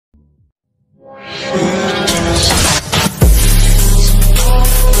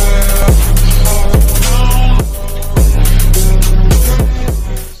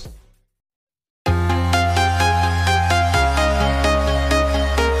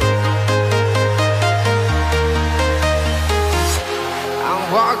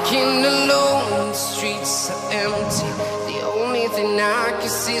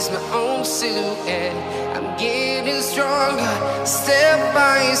silhouette. I'm getting stronger, step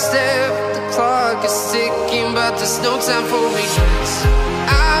by step. The clock is ticking, but there's no time for regrets.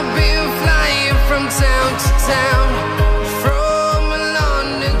 I've been flying from town to town, from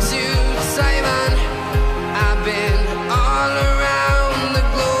London to Taiwan. I've been all around the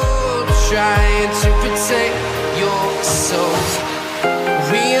globe, trying to protect your soul.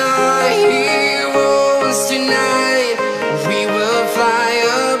 We are heroes tonight. We will fly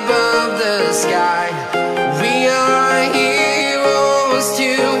above the sky. We are heroes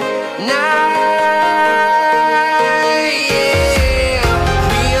tonight.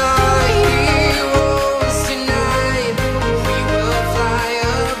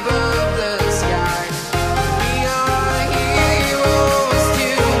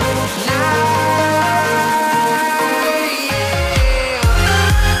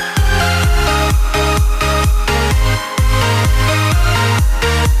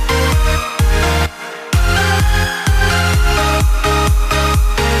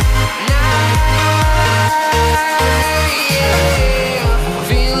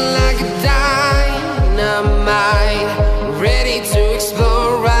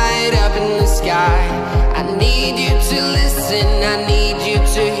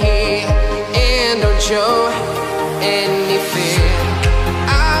 Show any fear.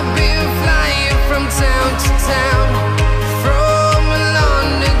 I've been flying from town to town, from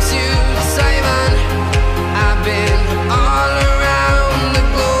London to Taiwan. I've been all around the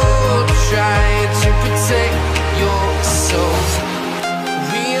globe, trying to protect your soul.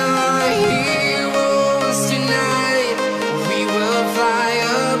 We are heroes tonight. We will fly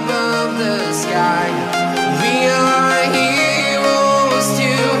above the sky. We are heroes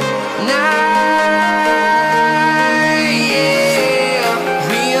tonight.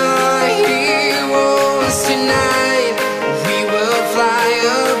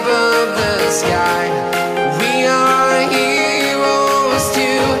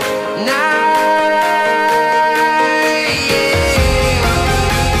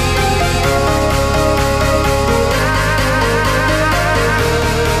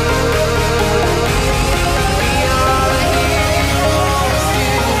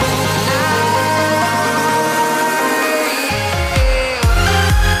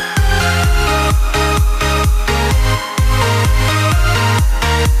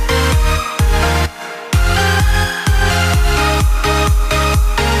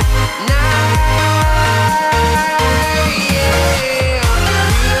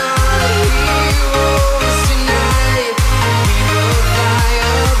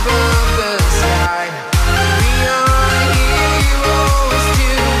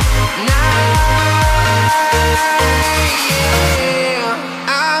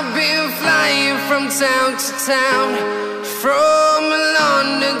 Town to town, from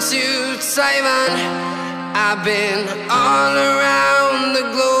London to Taiwan. I've been all around the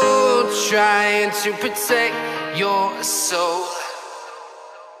globe, trying to protect your soul.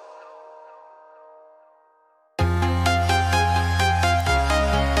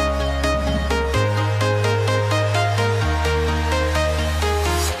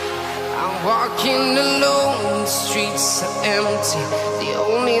 I'm walking alone, the streets are empty. The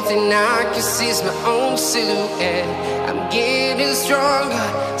only thing I can see is my own silhouette. I'm getting stronger,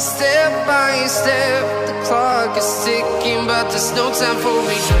 step by step. The clock is ticking, but there's no time for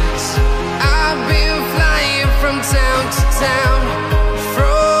regrets. I've been flying from town to town,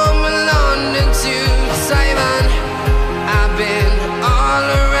 from London to Taiwan. I've been all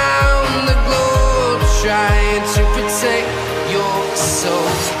around the globe, trying to protect your soul.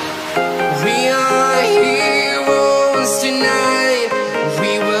 We are heroes tonight.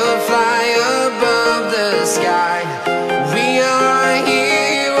 We will fly above the sky. We are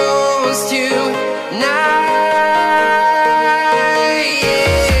heroes tonight.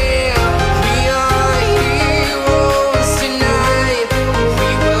 We are heroes tonight. We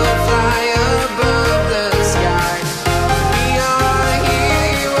will fly above the sky. We are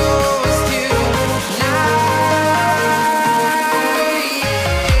heroes tonight.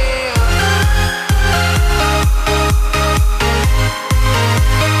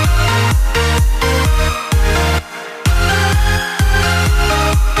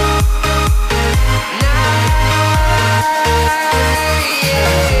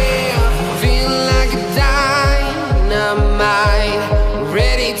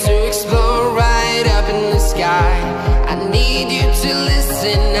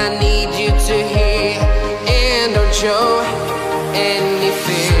 Show any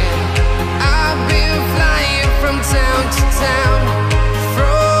fear. I've been flying from town to town,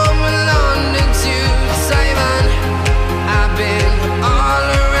 from London to Taiwan. I've been all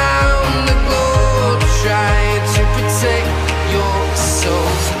around the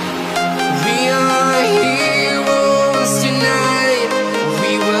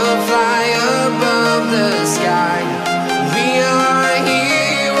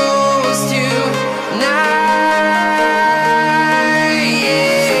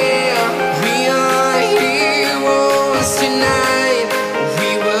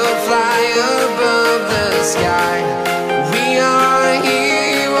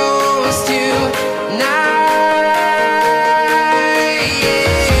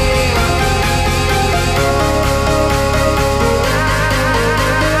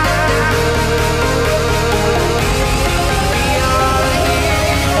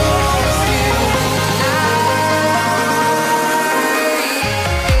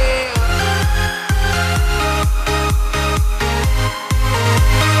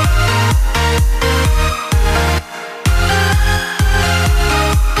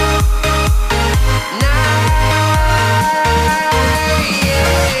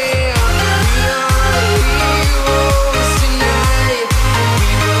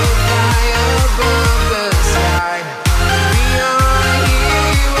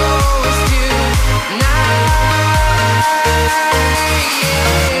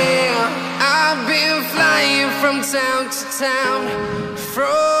to town,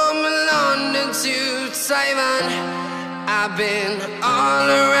 from London to Taiwan. I've been all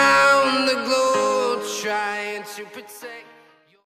around the globe trying to protect